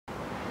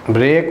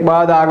Break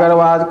બાદ આગળ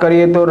વાત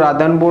કરીએ તો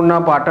રાધનપુરના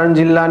પાટણ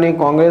જિલ્લાની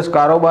કોંગ્રેસ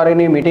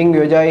કારોબારીની મીટિંગ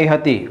યોજાઈ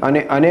હતી અને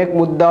અનેક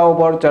મુદ્દાઓ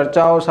પર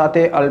ચર્ચાઓ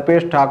સાથે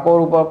અલ્પેશ ઠાકોર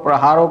ઉપર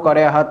પ્રહારો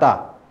કર્યા હતા।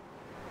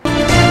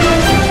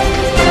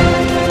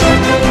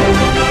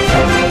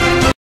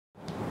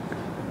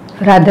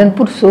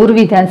 રાધનપુર 16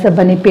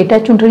 વિધાનસભાની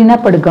પેટા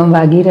ચૂંટણીના પડઘમ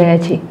વાગી રહ્યા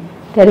છે,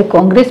 ત્યારે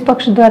કોંગ્રેસ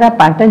પક્ષ દ્વારા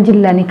પાટણ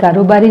જિલ્લાની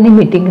કારોબારીની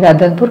મીટિંગ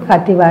રાધનપુર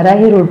ખાતે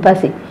વારાહી રોડ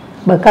પાસે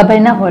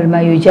બકાભાઈના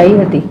હોલમાં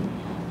યોજાઈ હતી।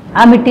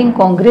 આ મીટિંગ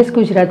કોંગ્રેસ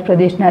ગુજરાત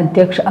પ્રદેશના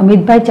અધ્યક્ષ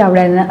અમિતભાઈ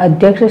ચાવડાના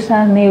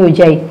અધ્યક્ષસ્થાને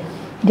યોજાઈ,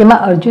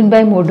 જેમાં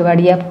અર્જુનભાઈ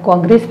મોઢવાડિયા,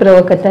 કોંગ્રેસ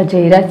પ્રવક્તા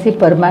જયરાજસિંહ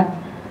પરમાર,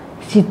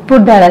 સિદ્ધપુર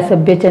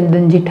ધારાસભ્ય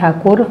ચંદનજી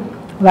ઠાકોર,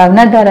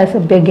 વાવના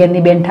ધારાસભ્ય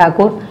જ્ઞાનીબેન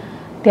ઠાકોર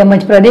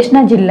તેમજ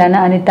પ્રદેશના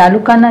જિલ્લાના અને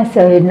તાલુકાના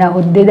શહેરના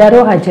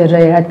હોદ્દેદારો હાજર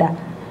રહ્યા હતા,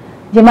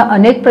 જેમાં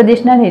અનેક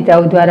પ્રદેશના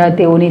નેતાઓ દ્વારા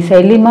તેઓની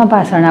શૈલીમાં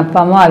ભાષણ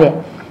આપવામાં આવ્યા,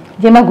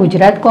 જેમાં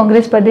ગુજરાત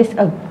કોંગ્રેસ પ્રદેશ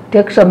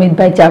અધ્યક્ષ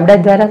અમિતભાઈ ચાવડા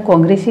દ્વારા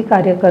કોંગ્રેસી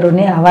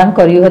કાર્યકરોને આહવાન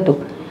કર્યું હતું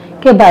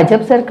કે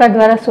ભાજપ સરકાર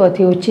દ્વારા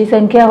 100થી ઓછી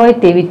સંખ્યા હોય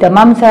તેવી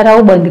તમામ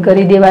શાળાઓ બંધ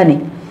કરી દેવાની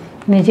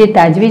અને જે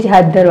તાજવીજ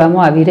હાથ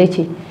ધરવામાં આવી રહી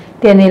છે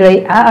તેને લઈ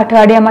આ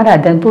અઠવાડિયામાં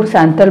રાધનપુર,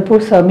 સાંતલપુર,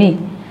 સમી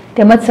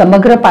તેમજ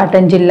સમગ્ર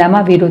પાટણ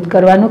જિલ્લામાં વિરોધ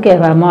કરવાનું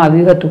કહેવામાં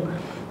આવ્યું હતું।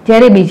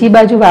 જ્યારે બીજી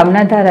બાજુ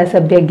વાવના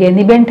ધારાસભ્ય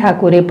જ્ઞાનીબેન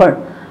ઠાકોરે પણ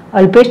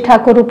અલ્પેશ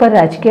ઠાકોર ઉપર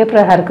રાજકીય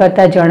પ્રહાર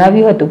કરતા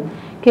જણાવ્યું હતું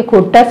કે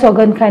ખોટા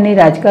સોગંદ ખાઈને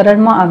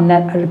રાજકારણમાં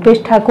આવનાર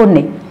અલ્પેશ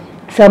ઠાકોરને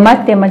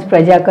સમાજ તેમજ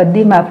પ્રજા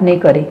કદી માફ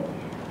નહીં કરે।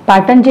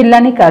 પાટણ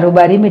જિલ્લાની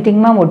કારોબારી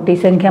મીટિંગમાં મોટી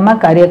સંખ્યામાં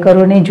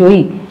કાર્યકરોને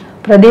જોઈ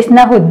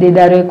પ્રદેશના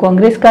હોદ્દેદારોએ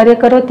કોંગ્રેસ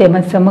કાર્યકરો તેમજ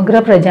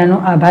સમગ્ર પ્રજાનો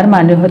આભાર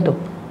માન્યો હતો।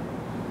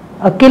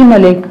 અકિલ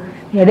મલિક,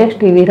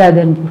 ZSTV,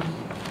 રાધનપુર।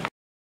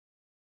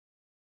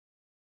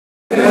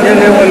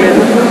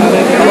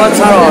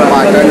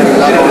 पाटण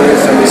जिला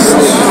कांग्रेस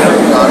समिति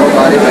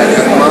कारोबारी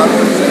बैठक में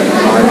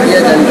भारतीय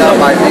जनता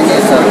पार्टी की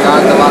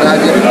सरकार द्वारा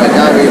जो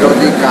प्रजा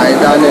विरोधी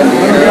कायदा ने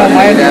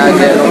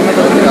विरोध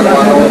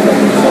करवानो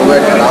सौए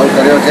ठराव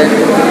कर्यो छे।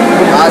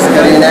 खास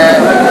करीने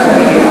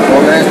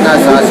कांग्रेसना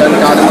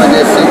शासनकाल में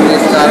जे सिंध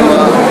विस्तार में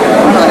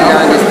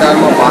अंतरियाळ विस्तार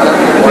में बाळक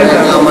भणे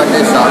એટલા માટે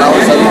શાળાઓ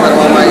શરૂ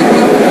કરવામાં આવી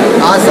હતી।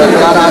 આ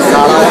સરકાર આ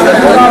શાળાઓને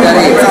બંધ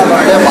કરી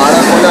અને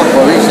બાળકોના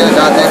ભવિષ્ય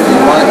સાથે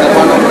ખિલવાડ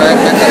કરવાનો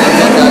પ્રયત્ન કરે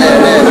છે, ત્યારે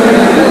એને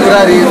ઉગ્ર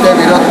રીતે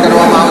વિરોધ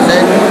કરવામાં આવશે।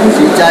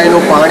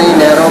 સિંચાઈનું પાણી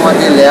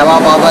નહેરોમાંથી લેવા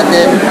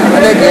બાબતે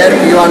અને ઘેર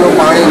પીવાનું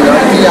પાણી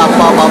નળથી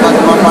આપવા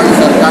બાબતમાં પણ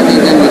સરકારની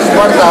જે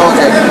નિષ્ફળતાઓ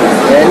છે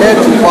એને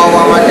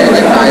છુપાવવા માટે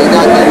જે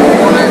કાયદાથી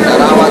લોકો